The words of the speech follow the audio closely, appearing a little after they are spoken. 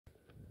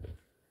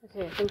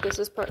Okay, I think this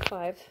is part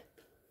 5.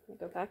 I'm gonna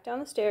go back down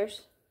the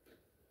stairs.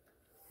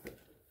 If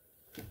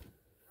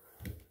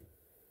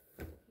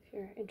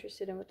you're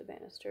interested in what the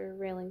banister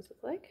railings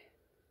look like.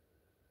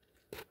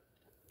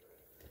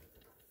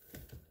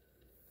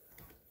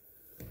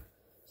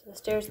 So the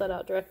stairs let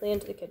out directly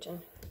into the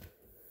kitchen.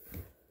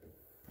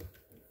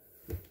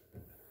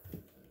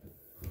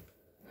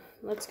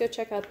 Let's go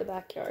check out the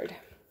backyard.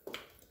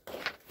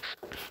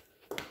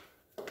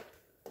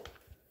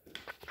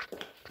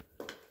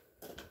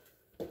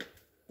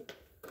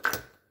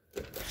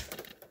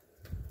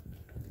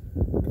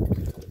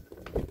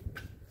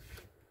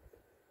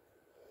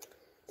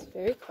 It's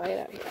very quiet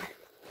out here.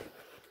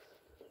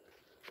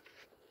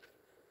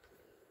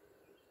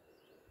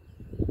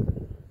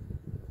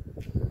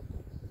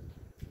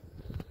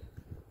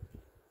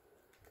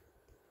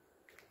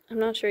 I'm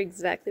not sure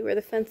exactly where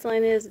the fence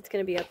line is. It's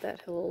going to be up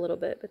that hill a little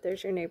bit, but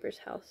there's your neighbor's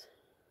house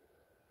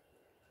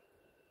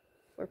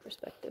for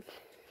perspective.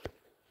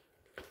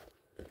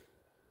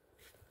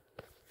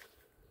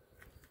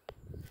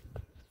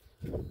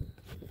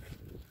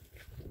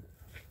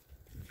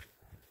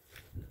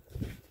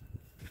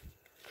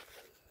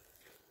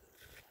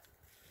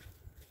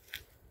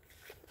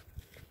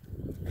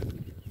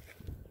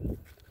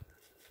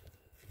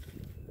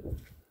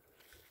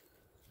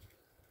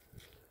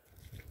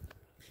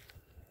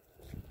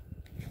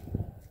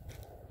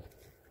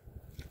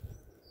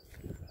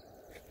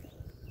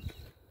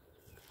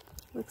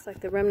 Looks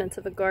like the remnants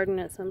of a garden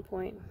at some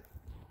point.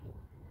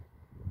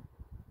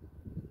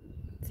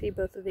 See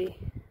both of the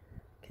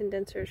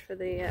condensers for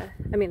the,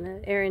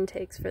 the air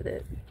intakes for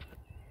the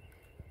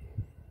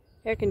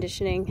air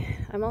conditioning.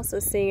 I'm also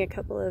seeing a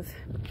couple of,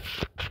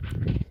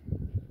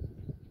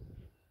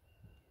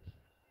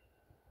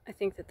 I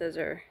think that those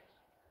are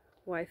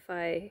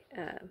Wi-Fi.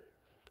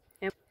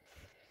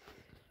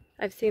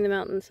 I've seen them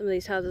out in some of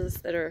these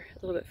houses that are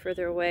a little bit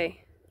further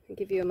away and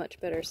give you a much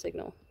better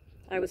signal.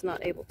 I was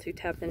not able to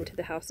tap into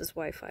the house's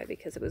Wi-Fi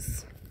because it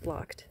was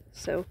blocked.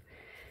 So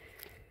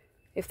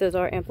if those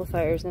are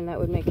amplifiers, then that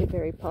would make it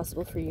very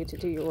possible for you to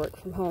do your work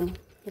from home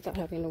without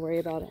having to worry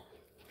about it.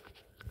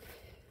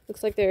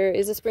 Looks like there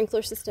is a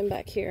sprinkler system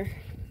back here.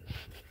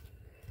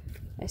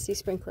 I see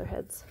sprinkler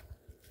heads.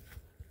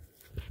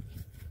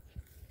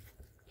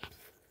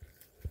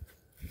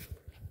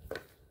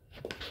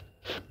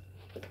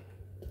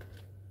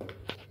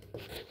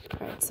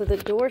 Alright, so the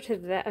door to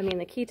that,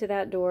 the key to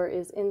that door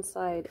is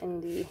inside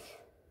in the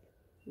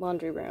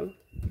laundry room.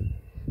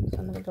 So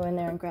I'm going to go in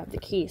there and grab the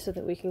key so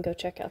that we can go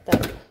check out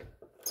that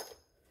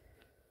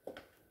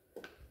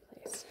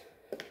place.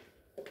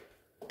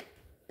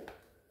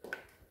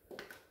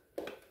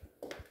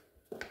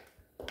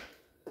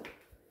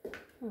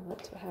 Oh,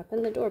 that's what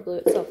happened. The door blew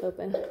itself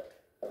open.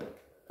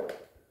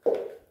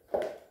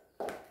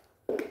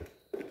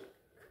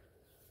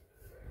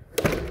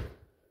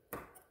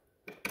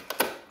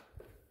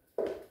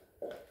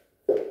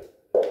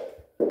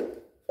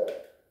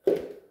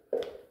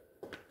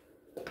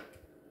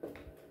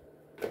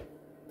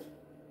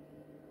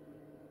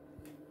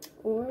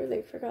 Or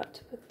they forgot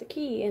to put the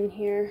key in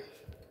here.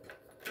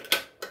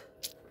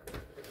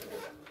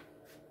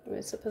 It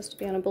was supposed to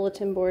be on a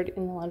bulletin board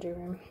in the laundry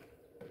room.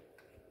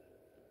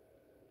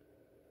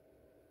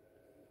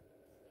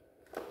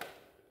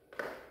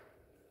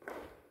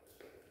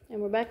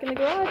 And we're back in the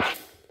garage.